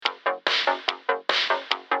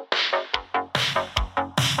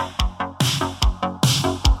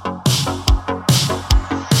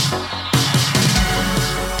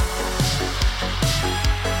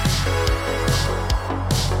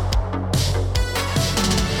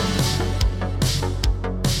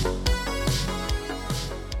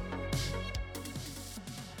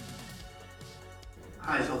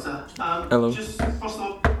Hello. Just first of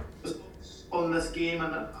all, on this game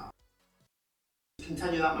and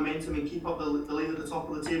continue that momentum and keep up the lead at the top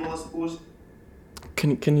of the table, I suppose.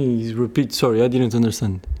 Can you repeat? Sorry, I didn't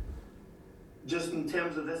understand. Just in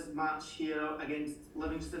terms of this match here against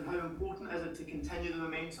Livingston, how important is it to continue the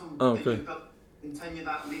momentum Oh, that okay. you've got, continue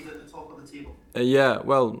that lead at the top of the table? Yeah,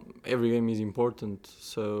 well, every game is important,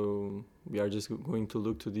 so we are just going to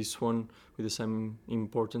look to this one with the same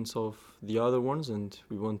importance of the other ones, and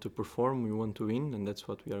we want to perform, we want to win, and that's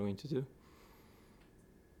what we are going to do.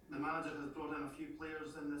 The manager has brought in a few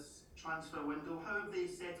players in this transfer window. How have they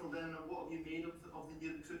settled in, and what have you made of the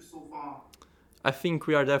new recruits so far? I think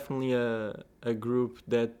we are definitely a group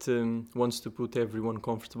that wants to put everyone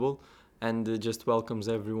comfortable and just welcomes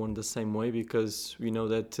everyone the same way, because we know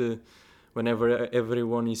that whenever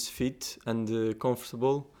everyone is fit and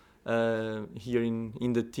comfortable here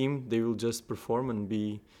in the team, they will just perform and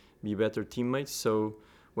be better teammates. So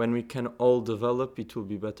when we can all develop, it will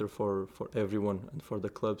be better for everyone and for the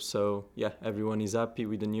club. So yeah, everyone is happy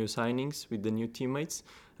with the new signings, with the new teammates,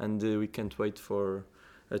 and we can't wait for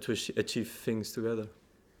to achieve things together.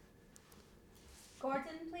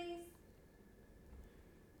 Gordon, please.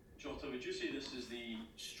 Jota, would you say this is the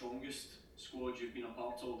strongest squad you've been a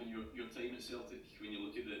part of in your time at Celtic when you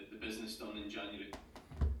look at the business done in January?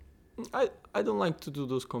 I don't like to do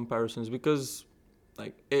those comparisons because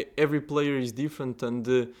like every player is different,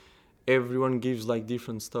 and everyone gives like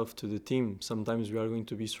different stuff to the team. Sometimes we are going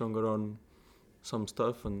to be stronger on some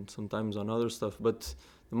stuff and sometimes on other stuff, but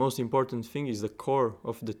the most important thing is the core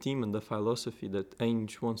of the team and the philosophy that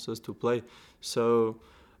Ange wants us to play. So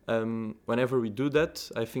whenever we do that,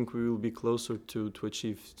 I think we will be closer to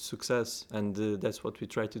achieve success, and that's what we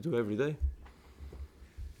try to do every day.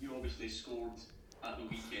 You obviously scored at the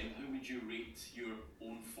weekend. How would you rate your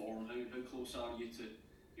own form? How close are you to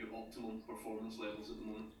your optimum performance levels at the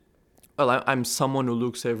moment? Well, I'm someone who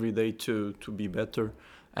looks every day to be better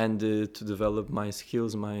and to develop my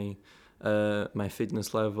skills, my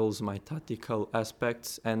fitness levels, my tactical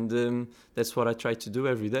aspects, and that's what I try to do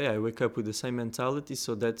every day. I wake up with the same mentality,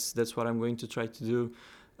 so that's what I'm going to try to do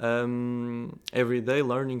every day,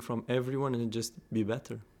 learning from everyone and just be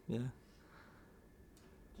better. Yeah.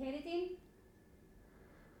 Kennedy?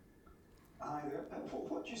 Hi there.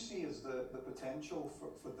 What do you see as the potential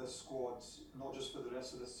for this squad, not just for the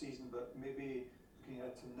rest of this season, but maybe looking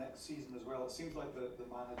ahead to next season as well? It seems like the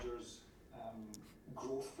manager's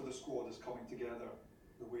growth for the squad is coming together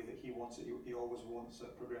the way that he wants it. He always wants a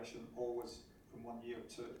progression, always from one year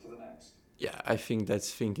to the next. Yeah, I think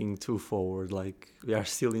that's thinking too forward. Like, we are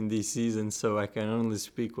still in this season, so I can only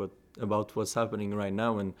speak about what's happening right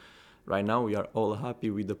now. And right now, we are all happy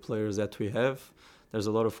with the players that we have. There's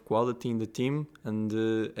a lot of quality in the team, and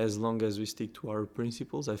as long as we stick to our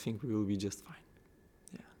principles, I think we will be just fine.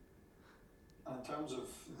 Yeah. And in terms of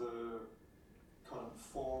the current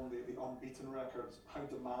form, the unbeaten record, how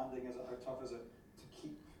demanding is it? How tough is it to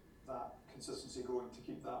keep that consistency going, to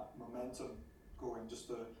keep that momentum going? Just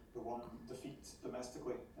the one defeat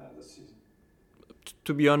domestically this season.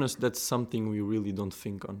 To be honest, that's something we really don't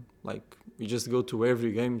think on. Like, we just go to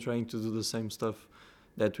every game trying to do the same stuff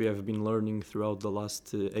that we have been learning throughout the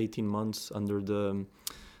last 18 months under the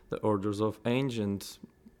orders of Ange, and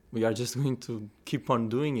we are just going to keep on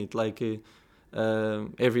doing it. Like,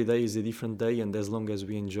 every day is a different day, and as long as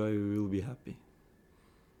we enjoy, we will be happy.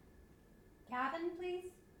 Gavin,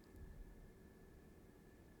 please.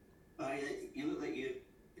 You look like you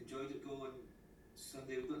enjoyed it going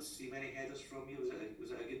Sunday. We got to see many headers from you.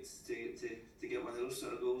 Was it a good to get one of those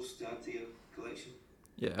sort of goals to add to your collection?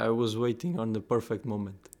 Yeah, I was waiting on the perfect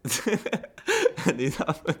moment. And it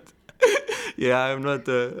happened. Yeah, I'm not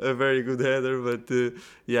a very good header, but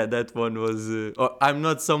yeah, that one was... I'm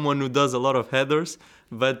not someone who does a lot of headers,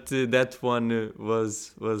 but that one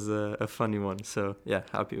was a funny one. So yeah,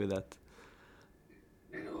 happy with that.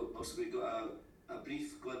 And also we got a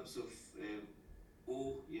brief glimpse of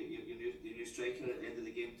your new striker at the end of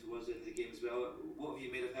the game, towards the end of the game as well. What have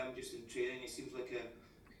you made of him just in training? He seems like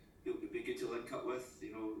he'll be good to link up with,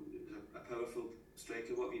 a powerful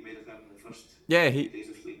striker. What have you made of him in the first few days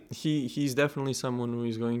of sleep? He's definitely someone who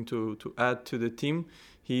is going to add to the team.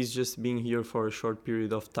 He's just being here for a short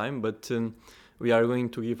period of time, but we are going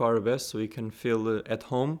to give our best so he can feel at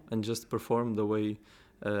home and just perform the way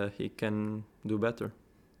he can do better.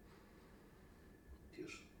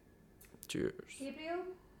 Cheers. Gabriel?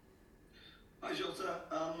 Hi Jota.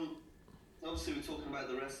 Obviously we're talking about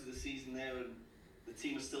the rest of the season there, and the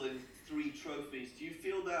team is still in 3 trophies. Do you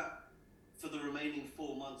feel that for the remaining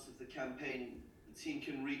 4 months of the campaign, the team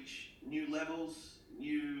can reach new levels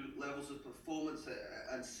of performance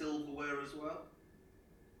and silverware as well?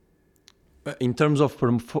 In terms of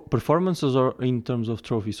performances or in terms of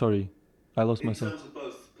trophy? Sorry, I lost myself. In terms of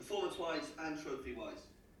both, performance-wise and trophy-wise.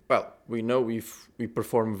 Well, we know if we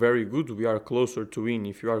perform very good, we are closer to win.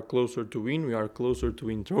 If you are closer to win, we are closer to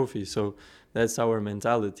win trophy. So that's our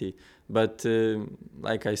mentality. But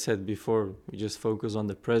like I said before, we just focus on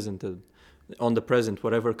the present. On the present,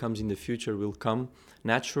 whatever comes in the future will come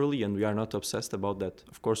naturally, and we are not obsessed about that.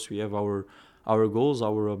 Of course, we have our goals,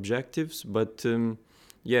 our objectives, but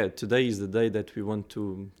yeah, today is the day that we want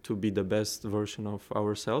to be the best version of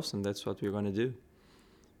ourselves, and that's what we're going to do.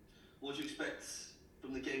 What do you expect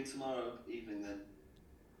from the game tomorrow evening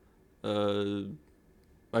then?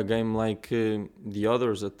 A game like the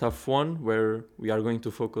others, a tough one, where we are going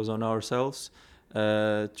to focus on ourselves,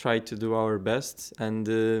 try to do our best,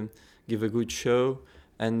 and give a good show,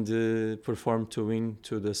 and perform to win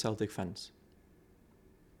to the Celtic fans.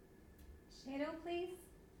 Cheryl, please.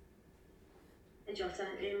 Hey Jota,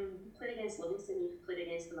 playing against Livingston, you've played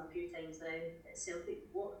against them a few times now at Celtic.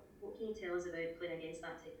 What can you tell us about playing against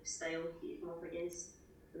that type of style that you come up against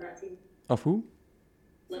for that team? Of who?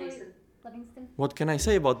 Livingston. What can I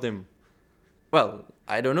say about them? Well,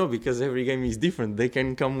 I don't know, because every game is different. They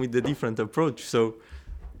can come with a different approach, so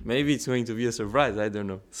maybe it's going to be a surprise. I don't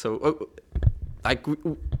know. So, like,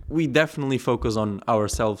 we definitely focus on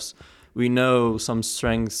ourselves. We know some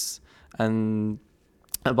strengths and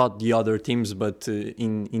about the other teams, but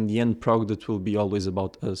in the end, product will be always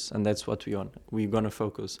about us, and that's what we're gonna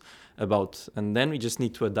focus about. And then we just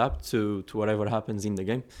need to adapt to whatever happens in the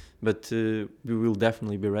game. But we will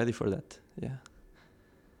definitely be ready for that. Yeah.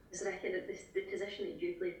 Is there the position that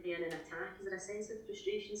you play in attack? Is there a sense of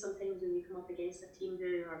frustration sometimes when you come up against a team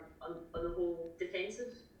who are on the whole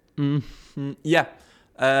defensive? Yeah.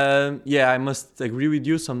 I must agree with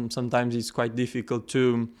you. Sometimes it's quite difficult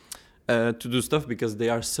to do stuff because they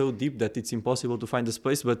are so deep that it's impossible to find the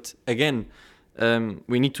space. But again,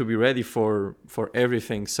 we need to be ready for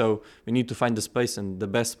everything. So we need to find the space, and the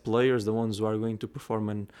best players, the ones who are going to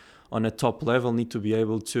perform on a top level, need to be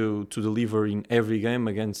able to deliver in every game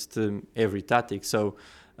against every tactic. So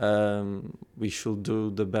we should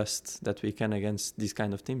do the best that we can against these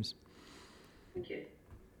kind of teams. Thank you.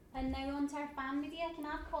 And now on to our fan media. Can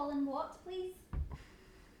I have Colin Watt, please?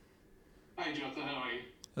 Hi Jota, how are you?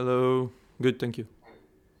 Hello. Good, thank you.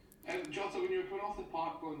 Jota, when you were coming off the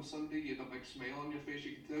park on Sunday, you had a big smile on your face.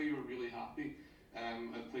 You could tell you were really happy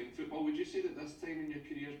at playing football. Would you say that this time in your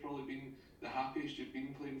career has probably been the happiest you've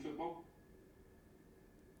been playing football?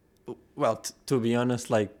 Well, to be honest,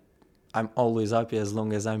 like, I'm always happy as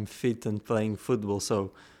long as I'm fit and playing football.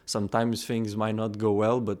 So sometimes things might not go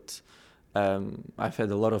well, but I've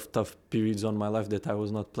had a lot of tough periods on my life that I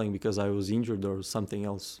was not playing because I was injured or something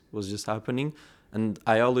else was just happening. And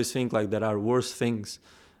I always think like there are worse things.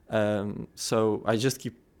 So I just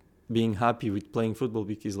keep being happy with playing football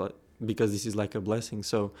because this is like a blessing.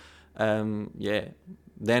 So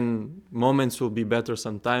then moments will be better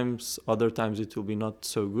sometimes, other times it will be not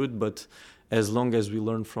so good, but as long as we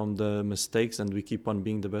learn from the mistakes and we keep on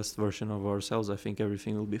being the best version of ourselves, I think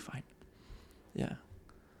everything will be fine. Yeah.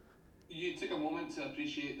 You took a moment to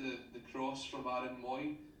appreciate the cross from Aaron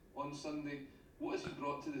Moy on Sunday. What has he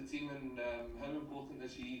brought to the team, and how important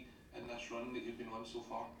is he in this run that you've been on so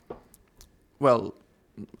far? Well,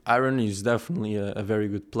 Aaron is definitely a very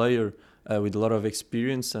good player with a lot of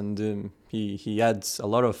experience, and he adds a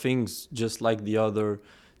lot of things just like the other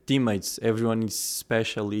teammates. Everyone is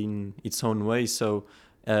special in its own way, so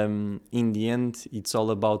in the end it's all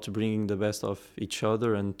about bringing the best of each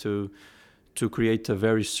other and to create a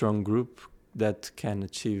very strong group that can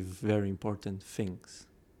achieve very important things.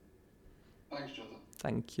 Thanks, Jota.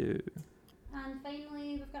 Thank you. And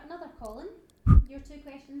finally, we've got another Colin. Your 2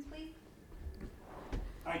 questions, please.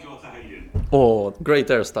 Hi Jota, how are you? Oh, great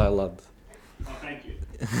hairstyle, lad. Oh, thank you.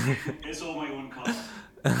 It's all my own colour.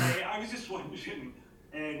 I was just wondering,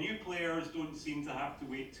 new players don't seem to have to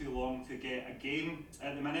wait too long to get a game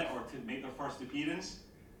at the minute or to make their first appearance.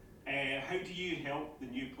 How do you help the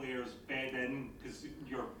new players bed in? Because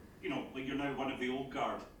you're now one of the old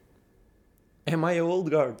guard. Am I an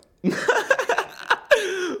old guard?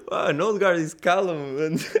 An old guard is Callum.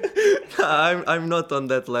 And I'm not on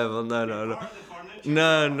that level. No.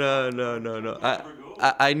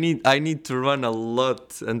 I need to run a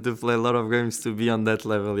lot and to play a lot of games to be on that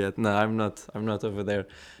level yet. No, I'm not over there.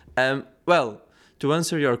 Well, to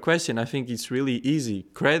answer your question, I think it's really easy.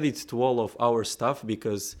 Credit to all of our staff,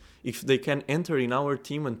 because if they can enter in our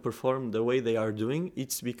team and perform the way they are doing,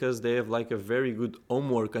 it's because they have like a very good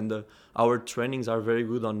homework, and our trainings are very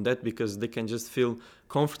good on that, because they can just feel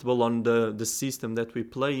comfortable on the system that we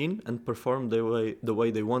play in and perform the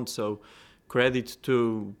way they want. So credit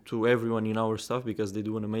to everyone in our staff because they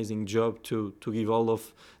do an amazing job to give all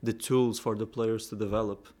of the tools for the players to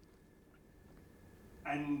develop.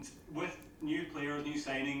 And with new players, new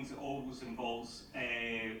signings, it always involves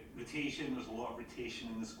rotation. There's a lot of rotation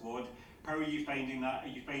in the squad. How are you finding that? Are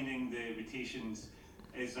you finding the rotations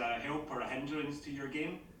is a help or a hindrance to your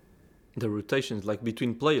game? The rotations, like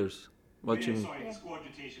between players? What you mean? Sorry, squad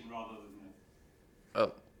rotation rather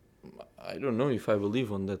than... I don't know if I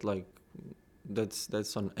believe on that. Like,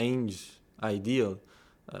 that's an Ange ideal.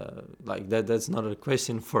 Like that's not a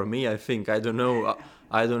question for me. I think I don't know.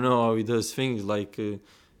 I don't know how he does things. Like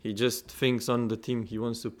he just thinks on the team he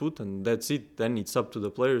wants to put, and that's it. Then it's up to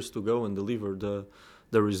the players to go and deliver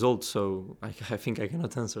the result. So I think I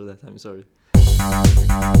cannot answer that. I'm sorry.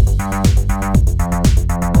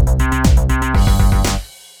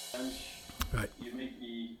 Right. You make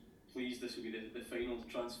me pleased. This will be the final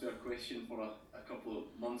transfer question for a couple of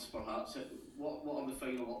months, perhaps. What are the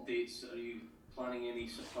final updates? Are you planning any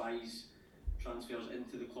surprise transfers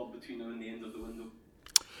into the club between now and the end of the window?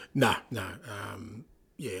 No.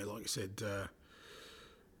 Yeah, like I said,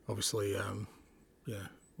 obviously,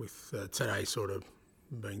 with today sort of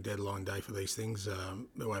being deadline day for these things,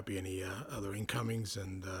 there won't be any other incomings,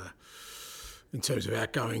 and in terms of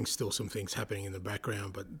outgoings, still some things happening in the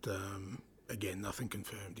background, but again, nothing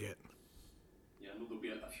confirmed yet. Yeah, I know there'll be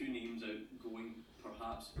a few names outgoing,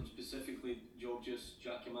 perhaps, and specifically Georgios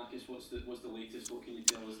Giacomakis. What's the latest? What can you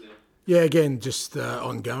tell us there? Yeah, again, just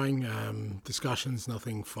ongoing discussions,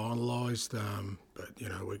 nothing finalised, but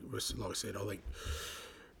we're like I said, I think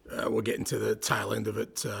we're getting to the tail end of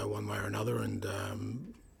it one way or another, and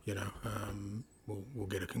we'll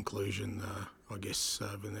get a conclusion, I guess,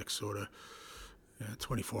 over the next sort of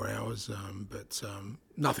 24 hours, but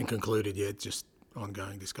nothing concluded yet, just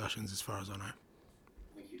ongoing discussions as far as I know.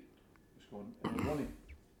 Thank you. Ronnie.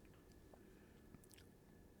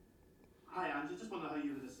 Hi Ange, just wonder how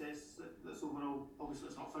you would assess this overall, obviously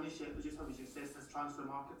it's not finished yet, but just how would you assess this transfer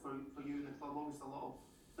market for you and the club? Obviously a lot of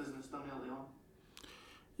business done early on.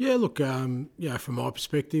 Yeah, look, from my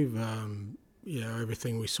perspective,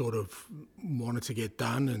 everything we sort of wanted to get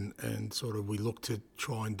done and sort of we look to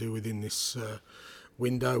try and do within this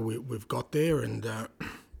window we've got there, and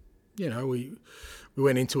we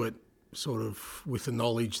went into it sort of with the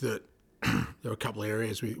knowledge that there were a couple of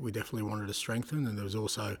areas we definitely wanted to strengthen, and there was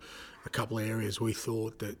also a couple of areas we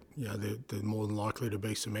thought that they're more than likely to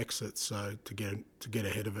be some exits. So to get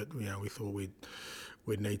ahead of it, we thought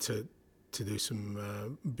we'd need to do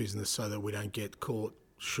some business so that we don't get caught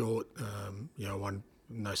short.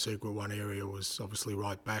 No secret, one area was obviously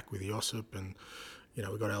right back with Josip, and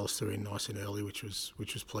we got Alistair in nice and early, which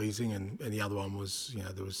was pleasing, and the other one was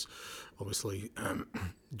there was obviously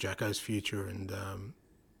Jacko's future, and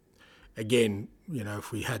again,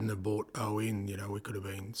 if we hadn't have bought Owen, we could have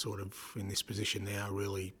been sort of in this position now,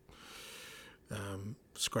 really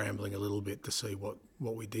scrambling a little bit to see what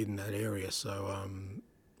we did in that area. So,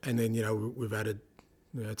 and then we've added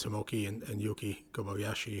Tomoki and Yuki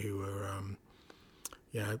Kobayashi, who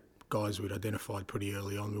are guys we'd identified pretty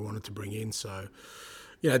early on we wanted to bring in. So,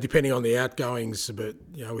 depending on the outgoings, but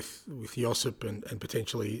with Josip and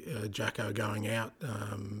potentially Jacko going out,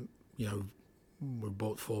 we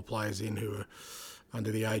brought 4 players in who are under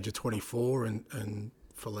the age of 24 and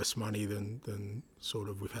for less money than sort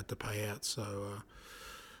of we've had to pay out. So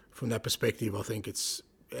from that perspective, I think it's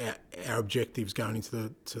our objectives going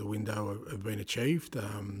into the window have been achieved.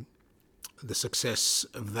 The success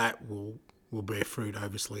of that will bear fruit,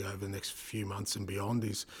 obviously, over the next few months and beyond,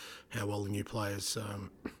 is how well the new players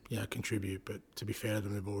contribute. But to be fair to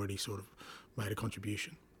them, they've already sort of made a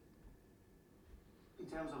contribution. In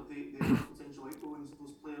terms of the potential outgoings,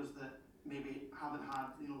 those players that maybe haven't had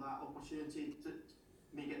that opportunity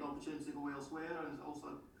may get the opportunity to go elsewhere, and it's also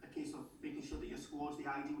a case of making sure that your squad's the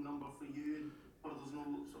ideal number for you, or there's no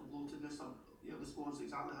sort of bloatedness, or the squad's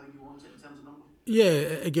exactly how you want it in terms of number. Yeah,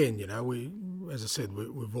 again, we, as I said,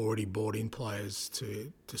 we've already bought in players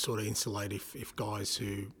to sort of insulate if guys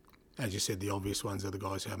who, as you said, the obvious ones are the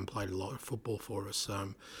guys who haven't played a lot of football for us.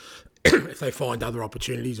 If they find other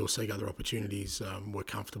opportunities or seek other opportunities, we're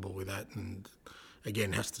comfortable with that. And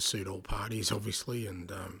again, it has to suit all parties, obviously.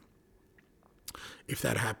 And if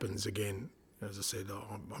that happens, again, as I said,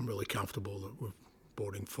 I'm really comfortable that we've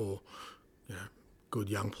brought in 4, good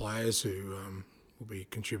young players who will be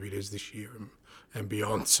contributors this year and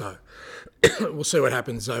beyond. So we'll see what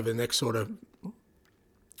happens over the next sort of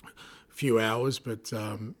few hours. But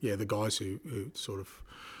the guys who sort of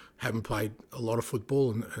haven't played a lot of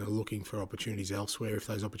football and are looking for opportunities elsewhere, if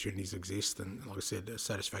those opportunities exist, and like I said,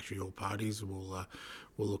 satisfactory all parties, we'll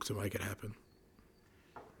look to make it happen.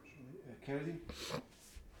 Kennedy.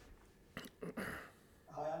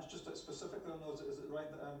 Hi, Ange, just specifically on those, is it right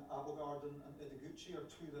that Abelgard and Ideguchi are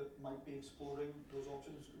two that might be exploring those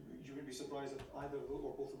options? You wouldn't be surprised if either of those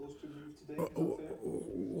or both of those two move today?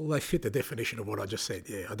 Well, they fit the definition of what I just said.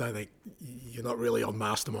 Yeah, I don't think you're not really on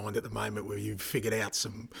mastermind at the moment where you've figured out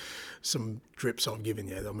some drips I've given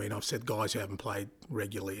you. I mean, I've said guys who haven't played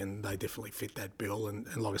regularly, and they definitely fit that bill. And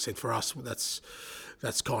like I said, for us,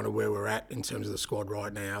 that's kind of where we're at in terms of the squad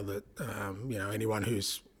right now. That anyone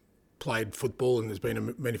who's played football and has been a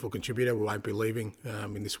meaningful contributor, we won't be leaving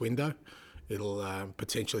in this window. It'll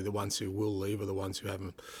potentially the ones who will leave are the ones who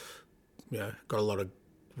haven't got a lot of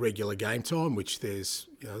regular game time, which there's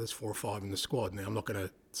 4 or 5 in the squad. Now, I'm not going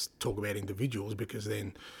to talk about individuals because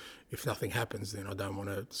then if nothing happens, then I don't want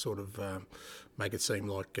to sort of make it seem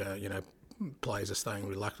like, players are staying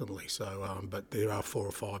reluctantly. So, but there are 4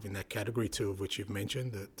 or 5 in that category, 2 of which you've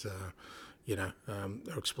mentioned that,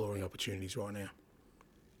 are exploring opportunities right now.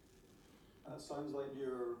 And it sounds like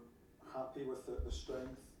you're happy with the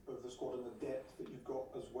strength of the squad and the depth that you've got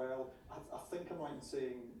as well. I think I'm right in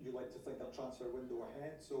saying you like to think that transfer window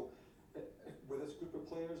ahead. So with this group of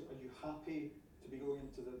players, are you happy to be going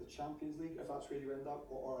into the Champions League if that's where you end up,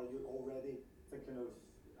 or are you already thinking of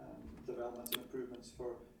developments and improvements for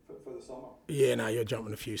the summer? Yeah, no, you're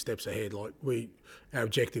jumping a few steps ahead. Like our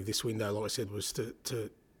objective this window, like I said, was to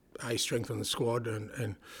strengthen the squad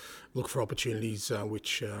and look for opportunities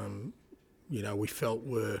which we felt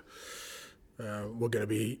were going to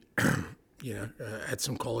be add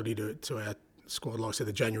some quality to our squad. Like I said,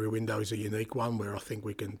 the January window is a unique one where I think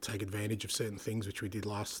we can take advantage of certain things which we did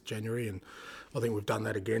last January, and I think we've done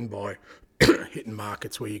that again by hitting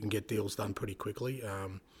markets where you can get deals done pretty quickly.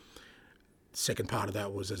 Second part of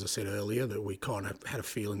that was, as I said earlier, that we kind of had a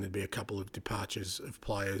feeling there'd be a couple of departures of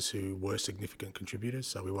players who were significant contributors,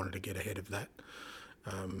 so we wanted to get ahead of that.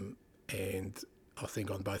 And I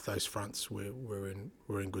think on both those fronts we're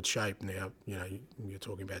in good shape now. You're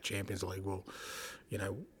talking about Champions League. Well,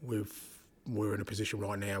 we're in a position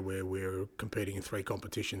right now where we're competing in 3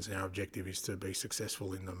 competitions, and our objective is to be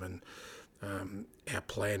successful in them. And our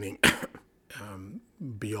planning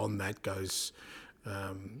beyond that goes,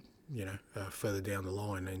 further down the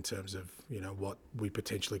line in terms of what we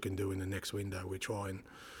potentially can do in the next window. We try and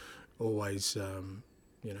always,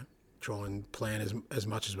 try and plan as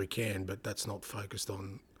much as we can, but that's not focused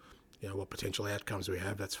on, what potential outcomes we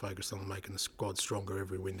have. That's focused on making the squad stronger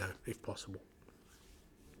every window, if possible.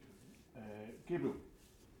 Gabriel.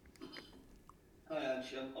 Hi,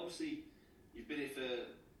 Ange. Obviously, you've been here for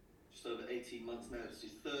just over 18 months now. It's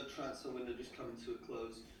your 3rd transfer window just coming to a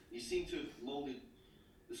close. You seem to have moulded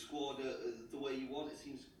the squad the way you want. It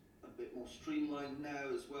seems a bit more streamlined now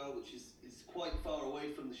as well, which is quite far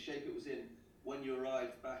away from the shape it was in when you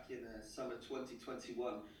arrived back in summer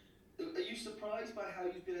 2021. Are you surprised by how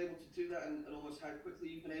you've been able to do that and almost how quickly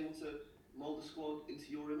you've been able to mould the squad into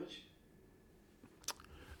your image?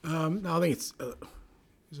 No, I think it's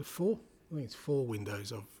is it 4? I think it's 4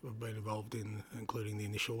 windows I've been involved in, including the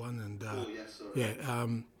initial one. And yes, sorry. Yeah.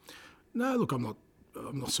 No, look, I'm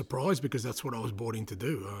not surprised because that's what I was brought in to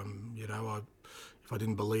do. If I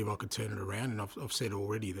didn't believe I could turn it around, and I've said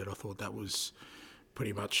already that I thought that was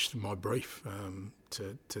pretty much my brief,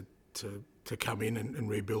 to come in and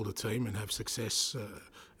rebuild a team and have success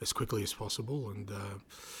as quickly as possible. And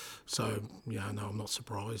no, I'm not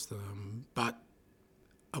surprised. But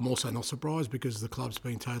I'm also not surprised because the club's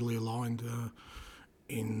been totally aligned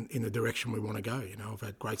in the direction we want to go. I've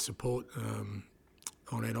had great support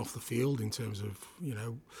on and off the field in terms of,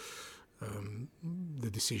 the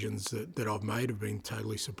decisions that I've made have been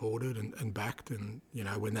totally supported and backed. And,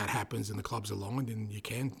 when that happens and the club's aligned, then you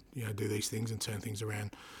can, do these things and turn things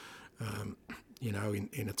around,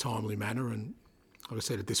 in a timely manner. And like I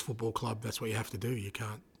said, at this football club, that's what you have to do. You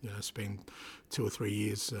can't, spend 2 or 3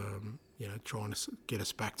 years, trying to get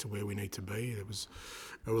us back to where we need to be. There was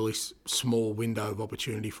a really small window of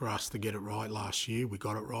opportunity for us to get it right last year. We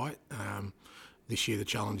got it right. This year the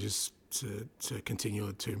challenge is to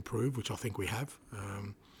continue to improve, which I think we have,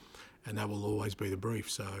 and that will always be the brief.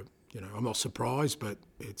 So, I'm not surprised, but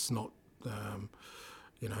it's not,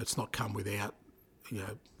 it's not come without,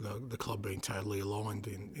 the club being totally aligned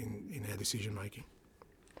in our decision making.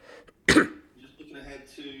 Just looking ahead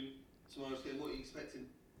to tomorrow's game, what are you expecting?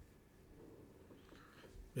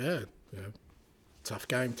 Yeah, tough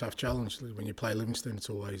game, tough challenge. When you play Livingston, it's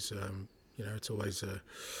always,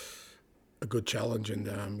 a good challenge, and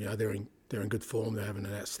they're in good form. They're having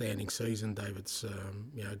an outstanding season. David's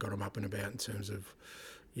got them up and about in terms of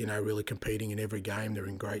really competing in every game. They're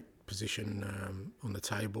in great position on the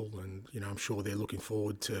table, and I'm sure they're looking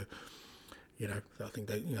forward to I think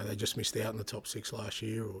they just missed out in the top 6 last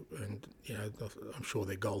year, and I'm sure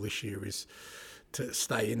their goal this year is to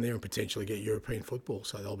stay in there and potentially get European football.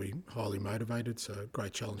 So they'll be highly motivated. So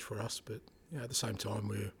great challenge for us, but at the same time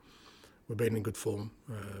we've been in good form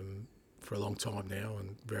for a long time now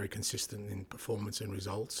and very consistent in performance and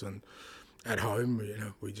results. And at home,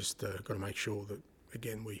 we just got to make sure that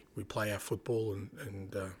again we play our football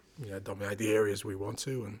and dominate the areas we want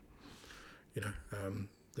to, and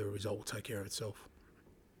the result will take care of itself.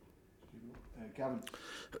 Gavin.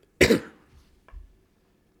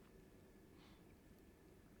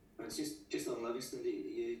 It's just on Livingston.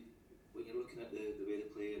 When you're looking at the way they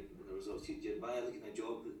play and the results, do you admire the kind of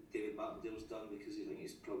job that David Martindale's done, because I think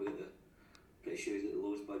he's probably pretty sure he's at the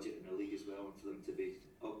lowest budget in the league as well, and for them to be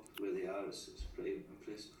up where they are, it's pretty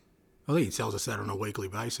impressive. I think he tells us that on a weekly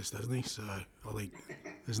basis, doesn't he? So I think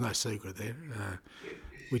there's no secret there,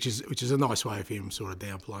 which is a nice way of him sort of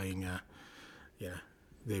downplaying,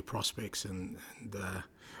 their prospects and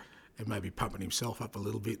maybe pumping himself up a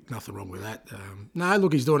little bit. Nothing wrong with that. No,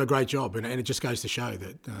 look, he's doing a great job, and it just goes to show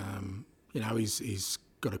that he's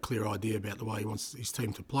got a clear idea about the way he wants his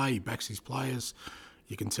team to play. He backs his players.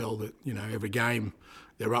 You can tell that every game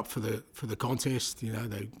they're up for the contest.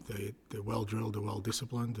 They're well drilled, they're well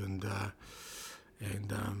disciplined, and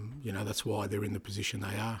that's why they're in the position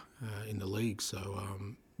they are in the league. So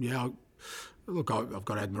look, I've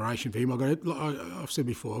got admiration for him. I've said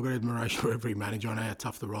before, I've got admiration for every manager. I know how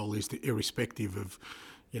tough the role is, irrespective of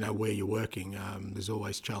where you're working. There's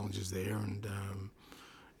always challenges there, and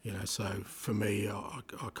so for me, I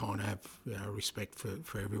kind of have respect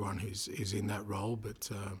for everyone who's in that role. But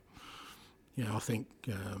I think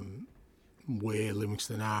where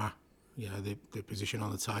Livingston are, their position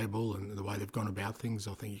on the table and the way they've gone about things,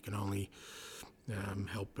 I think you can only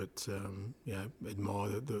help but admire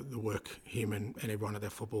the work him and everyone at their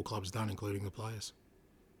football club's done, including the players.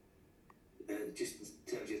 Just in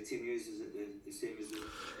terms of your team news, is it the same as the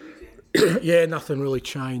weekend? Yeah, nothing really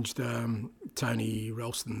changed. Tony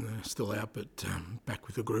Ralston still out, but back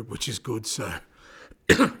with the group, which is good. So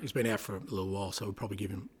he's been out for a little while, so we'll probably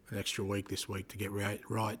give him an extra week this week to get right.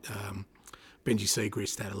 Benji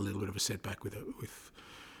Siegrist had a little bit of a setback with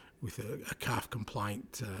a calf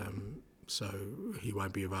complaint, so he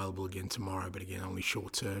won't be available again tomorrow. But again, only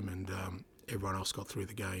short term, and everyone else got through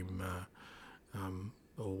the game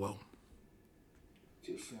all well.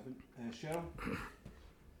 Cheryl?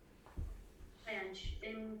 Hi Ange,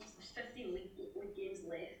 there's 15 league games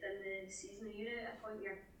left in the season. Are you at a point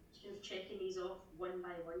you're kind of checking these off one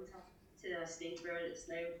by one to a stage where it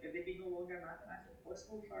would be no longer mathematically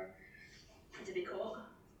possible to be caught?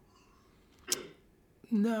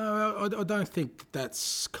 No, I don't think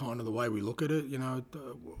that's kind of the way we look at it.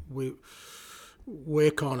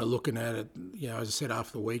 We're kind of looking at it, as I said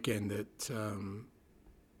after the weekend, that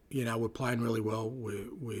we're playing really well.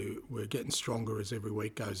 We're getting stronger as every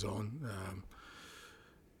week goes on.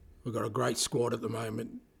 We've got a great squad at the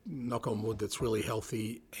moment, knock on wood, that's really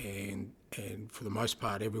healthy, and for the most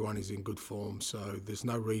part everyone is in good form. So there's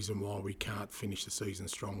no reason why we can't finish the season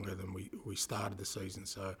stronger than we started the season.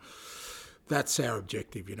 So that's our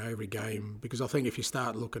objective, every game. Because I think if you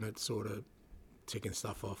start looking at sort of ticking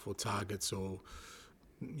stuff off or targets or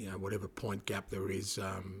whatever point gap there is,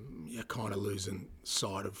 you're kind of losing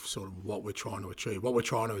sight of sort of what we're trying to achieve. What we're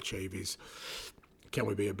trying to achieve is, can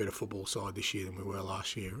we be a better football side this year than we were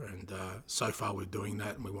last year? And so far we're doing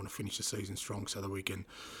that, and we want to finish the season strong so that we can,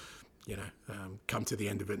 come to the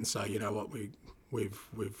end of it and say,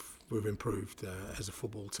 we've improved as a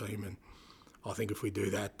football team. And I think if we do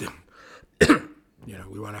that, then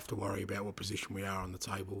we won't have to worry about what position we are on the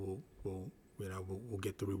table. We'll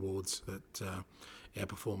get the rewards that our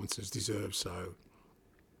performances deserve. So,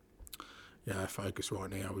 our focus right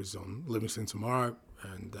now is on Livingston tomorrow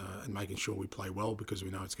and making sure we play well, because we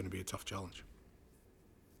know it's going to be a tough challenge.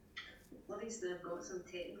 Livingston have got some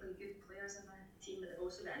technically good players in the team, but they've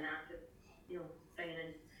also got an knack of, bringing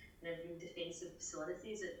in improved defensive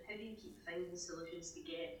facilities. How do you keep finding solutions to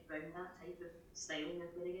get around that type of style when you're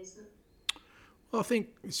playing against them? Well, I think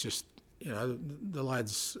it's just, the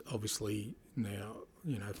lads obviously now,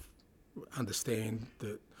 understand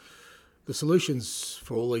that the solutions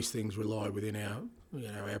for all these things rely within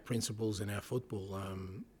our principles and our football.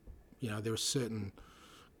 There are certain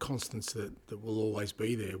constants that will always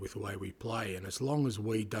be there with the way we play, and as long as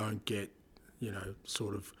we don't get,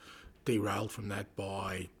 sort of derailed from that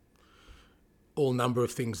by all number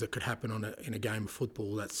of things that could happen in a game of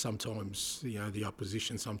football. That's sometimes, the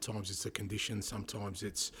opposition, sometimes it's the conditions, sometimes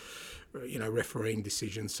it's, refereeing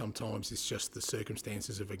decisions, sometimes it's just the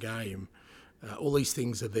circumstances of a game. all these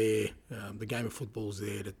things are there. The game of football is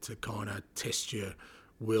there to kind of test your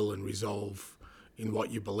will and resolve in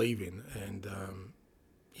what you believe in. And,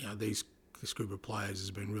 this group of players has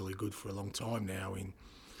been really good for a long time now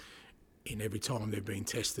in every time they've been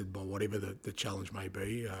tested by whatever the challenge may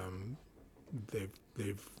be.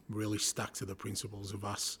 They've really stuck to the principles of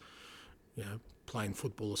us, playing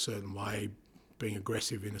football a certain way, being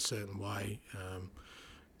aggressive in a certain way,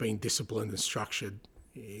 being disciplined and structured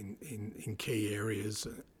in key areas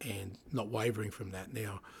and not wavering from that.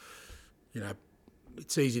 Now,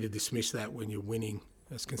 it's easy to dismiss that when you're winning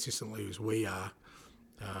as consistently as we are,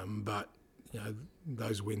 but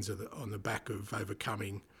those wins are on the back of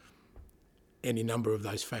overcoming any number of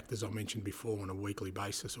those factors I mentioned before on a weekly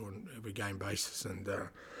basis or on every game basis, and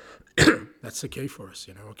that's the key for us.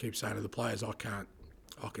 I keep saying to the players,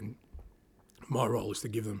 my role is to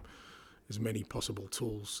give them as many possible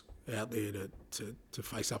tools out there to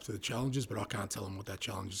face up to the challenges, but I can't tell them what that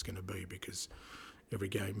challenge is going to be because every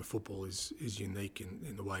game of football is unique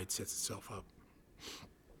in the way it sets itself up.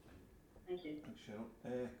 Thank you. Thanks,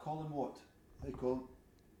 Cheryl. Colin Watt. Hey, Colin.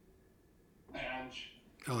 Hi, Ange.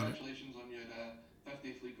 Congratulations on your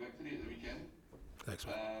 50th league victory at the weekend. Thanks,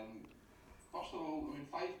 mate. First of all,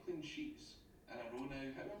 5 clean sheets in a row now.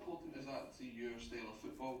 How important is that to your style of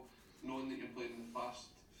football, knowing that you're playing the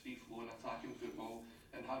fast, free-flowing, attacking football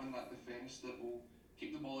and having that defence that will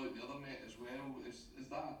keep the ball out the other net as well? Is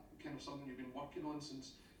that kind of something you've been working on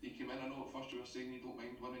since you came in? I know at first you were saying you don't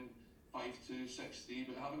mind winning 5-2,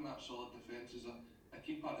 6-3, but having that solid defence is a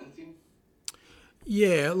key part of the team.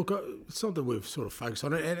 Yeah, look, it's something we've sort of focused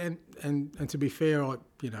on, and to be fair, I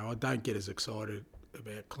don't get as excited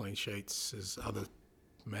about clean sheets as other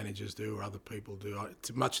managers do or other people do.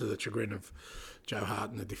 It's much to the chagrin of Joe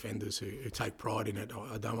Hart and the defenders who take pride in it.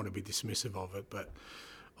 I don't want to be dismissive of it, but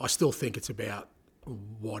I still think it's about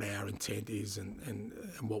what our intent is and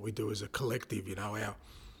what we do as a collective. Our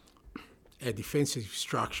defensive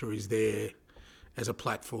structure is there as a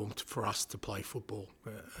platform for us to play football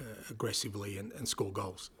aggressively and score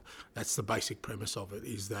goals. That's the basic premise of it,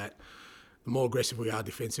 is that the more aggressive we are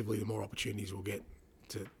defensively, the more opportunities we'll get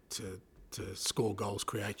to score goals,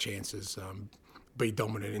 create chances, be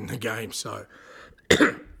dominant in the game. So,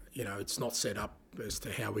 it's not set up as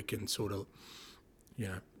to how we can sort of,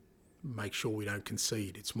 make sure we don't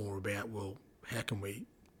concede. It's more about, well, how can we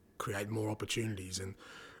create more opportunities? And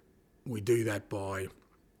we do that by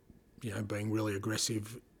being really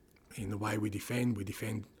aggressive in the way we defend. We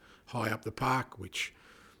defend high up the park, which,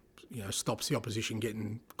 stops the opposition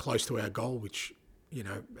getting close to our goal, which,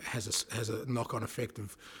 has a knock-on effect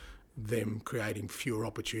of them creating fewer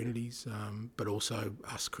opportunities, but also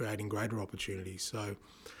us creating greater opportunities. So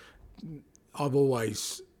I've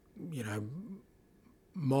always,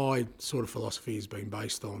 my sort of philosophy has been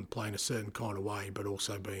based on playing a certain kind of way, but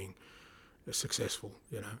also being successful,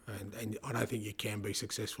 and I don't think you can be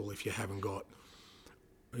successful if you haven't got,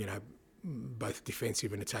 both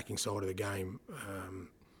defensive and attacking side of the game,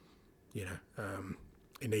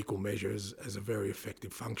 in equal measures as a very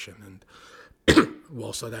effective function. And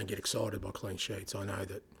whilst I don't get excited by clean sheets, I know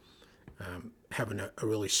that having a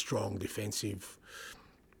really strong defensive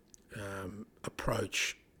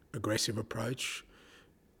approach, aggressive approach,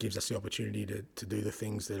 gives us the opportunity to do the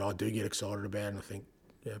things that I do get excited about, and I think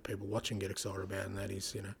people watching get excited about, and that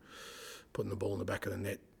is, putting the ball in the back of the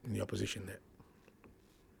net in the opposition net.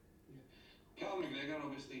 Callum McGregor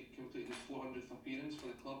obviously completed his 400th appearance for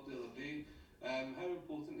the club the other day. How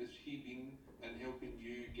important has he been in helping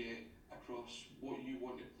you get across what you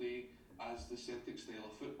want to play as the Celtic style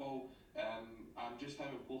of football, and just how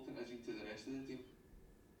important is he to the rest of the team?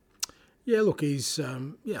 Yeah, look, he's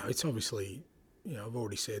it's obviously, I've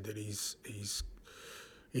already said that he's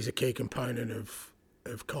a key component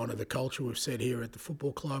of kind of the culture we've set here at the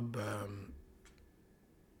football club.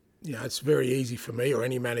 It's very easy for me or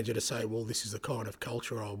any manager to say, well, this is the kind of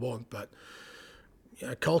culture I want, but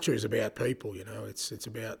culture is about people. It's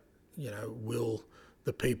about, will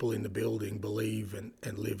the people in the building believe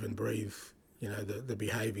and live and breathe, the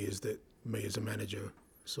behaviours that me as a manager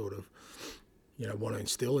sort of, want to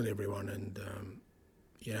instill in everyone. And,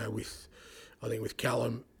 I think with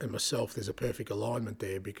Callum and myself, there's a perfect alignment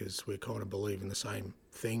there because we kind of believe in the same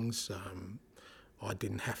things. I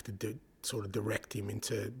didn't have to sort of direct him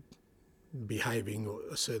into behaving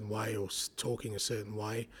a certain way or talking a certain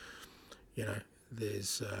way.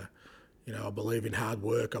 There's, I believe in hard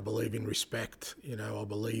work. I believe in respect. I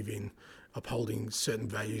believe in upholding certain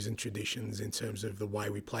values and traditions in terms of the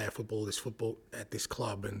way we play our football at this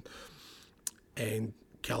club, and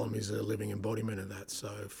Callum is a living embodiment of that.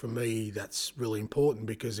 So for me, that's really important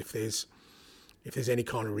because if there's if there's any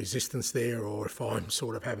kind of resistance there, or if I'm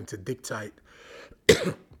sort of having to dictate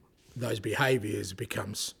those behaviours, it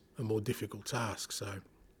becomes a more difficult task. So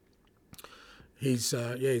he's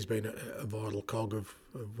been a vital cog of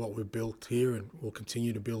what we've built here, and will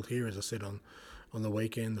continue to build here. As I said on the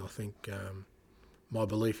weekend, I think my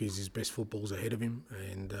belief is his best football's ahead of him,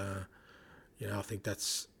 and I think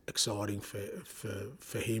that's exciting for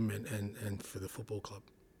him and for the football club.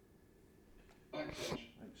 Thanks,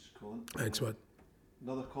 Colin. Thanks, mate.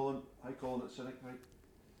 Another Colin. Hi, Colin at Cynic, mate.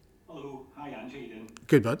 Hello, hi Ange, how you doing?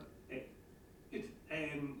 Good, bud. Good.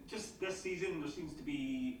 Just this season, there seems to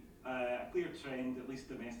be a clear trend, at least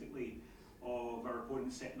domestically, of our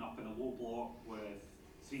opponents setting up in a low block with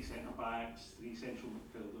 3 centre-backs, 3 central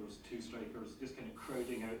midfielders, 2 strikers, just kind of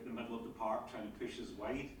crowding out the middle of the park, trying to push us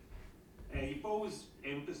wide. You've always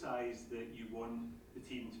emphasised that you want the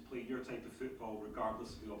team to play your type of football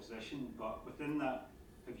regardless of the opposition, but within that,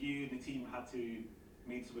 have you and the team had to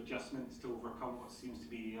make some adjustments to overcome what seems to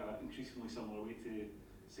be an increasingly similar way to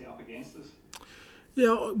set up against us?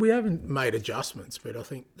 Yeah, we haven't made adjustments, but I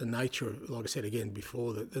think the nature, like I said again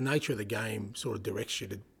before, the nature of the game sort of directs you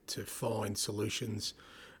to find solutions,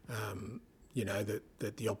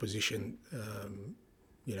 that the opposition,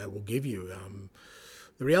 will give you.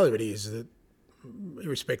 The reality is that,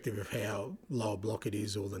 irrespective of how low a block it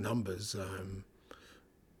is or the numbers,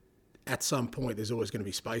 at some point there's always going to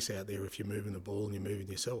be space out there if you're moving the ball and you're moving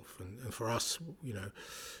yourself. And for us,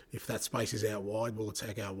 if that space is out wide, we'll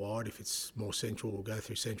attack out wide. If it's more central, we'll go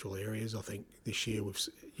through central areas. I think this year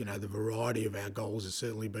the variety of our goals has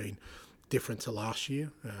certainly been different to last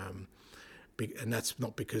year. And that's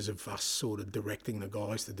not because of us sort of directing the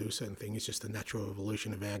guys to do certain things. It's just the natural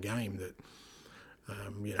evolution of our game that,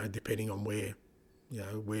 depending on where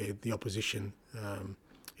the opposition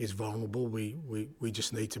is vulnerable, we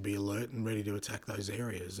just need to be alert and ready to attack those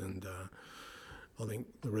areas. And I think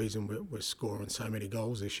the reason we're scoring so many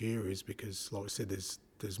goals this year is because, like I said,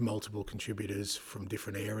 there's multiple contributors from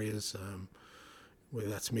different areas, whether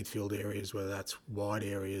that's midfield areas, whether that's wide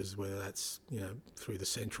areas, whether that's through the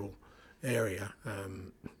central area. I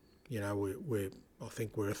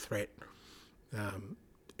think we're a threat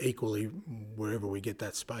equally wherever we get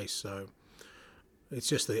that space. So it's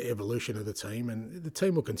just the evolution of the team, and the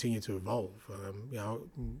team will continue to evolve.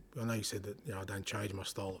 I know you said that I don't change my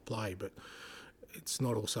style of play, but it's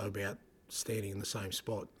not also about standing in the same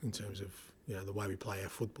spot in terms of the way we play our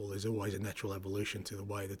football. There's always a natural evolution to the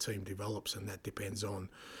way the team develops, and that depends on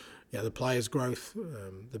the players' growth,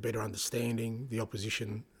 the better understanding, the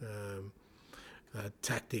opposition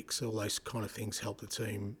tactics. All those kind of things help the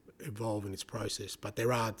team evolve in its process. But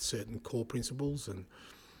there are certain core principles and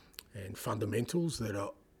fundamentals that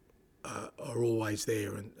are always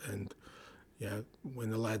there, and when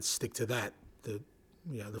the lads stick to that, the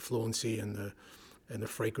fluency and the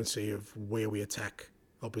frequency of where we attack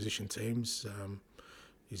opposition teams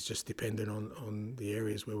is just dependent on the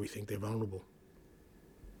areas where we think they're vulnerable.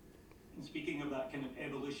 And speaking of that kind of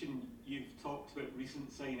evolution, you've talked about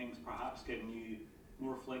recent signings perhaps giving you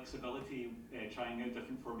more flexibility, trying out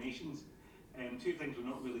different formations. 2 things we've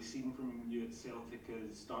not really seen from you at Celtic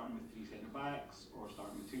is starting with 3 centre-backs or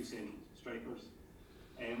starting with 2 central strikers.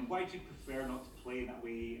 Why do you prefer not to play that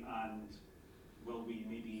way, and will we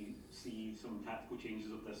maybe see some tactical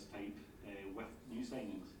changes of this type with new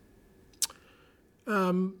signings?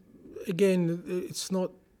 Again, it's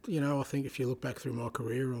not, I think if you look back through my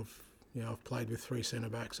career, I've played with 3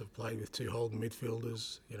 centre-backs, I've played with 2 holding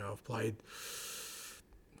midfielders, I've played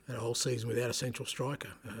a whole season without a central striker.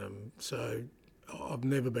 So I've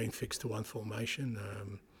never been fixed to one formation.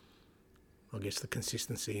 I guess the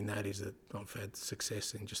consistency in that is that I've had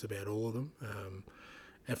success in just about all of them.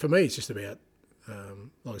 And for me, it's just about,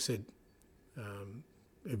 like I said,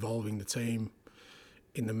 evolving the team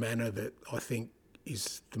in the manner that I think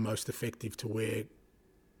is the most effective to where,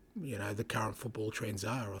 the current football trends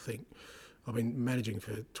are. I think I've been managing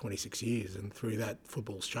for 26 years, and through that,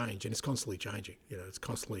 football's changed, and it's constantly changing. It's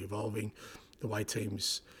constantly evolving. The way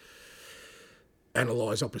teams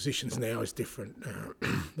analyse oppositions now is different.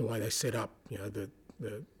 The way they set up,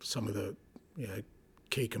 some of the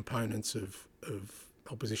key components of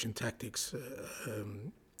opposition tactics,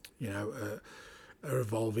 are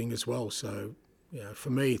evolving as well. So, for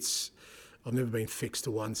me, I've never been fixed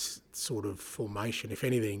to one sort of formation. If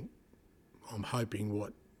anything, I'm hoping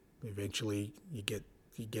what eventually you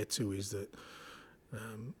get to is that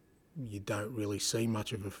you don't really see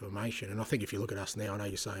much of a formation. And I think if you look at us now, I know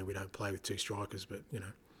you're saying we don't play with 2 strikers, but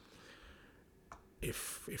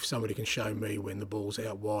if somebody can show me when the ball's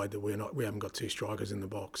out wide that we haven't got 2 strikers in the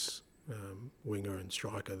box, winger and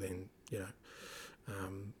striker, then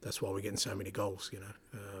That's why we're getting so many goals, you know.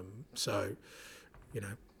 So, you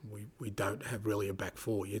know, we don't have really a back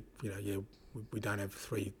four. We don't have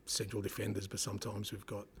three central defenders, but sometimes we've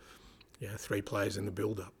got, you know, three players in the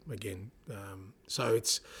build-up again. So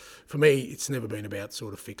for me, it's never been about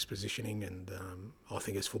sort of fixed positioning, and I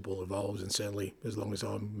think as football evolves, and certainly as long as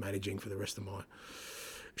I'm managing for the rest of my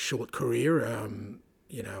short career,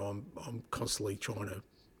 you know, I'm constantly trying to,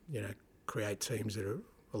 you know, create teams that are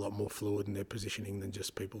a lot more fluid in their positioning than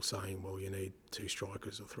just people saying, well, you need 2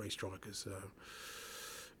 strikers or 3 strikers.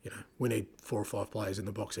 You know, we need 4 or 5 players in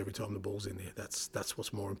the box every time the ball's in there. That's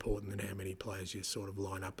what's more important than how many players you sort of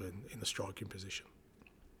line up in the striking position.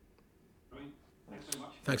 Right. Thanks very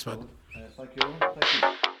much. Thanks, mate. Thank you, Owen. Thank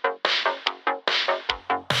you.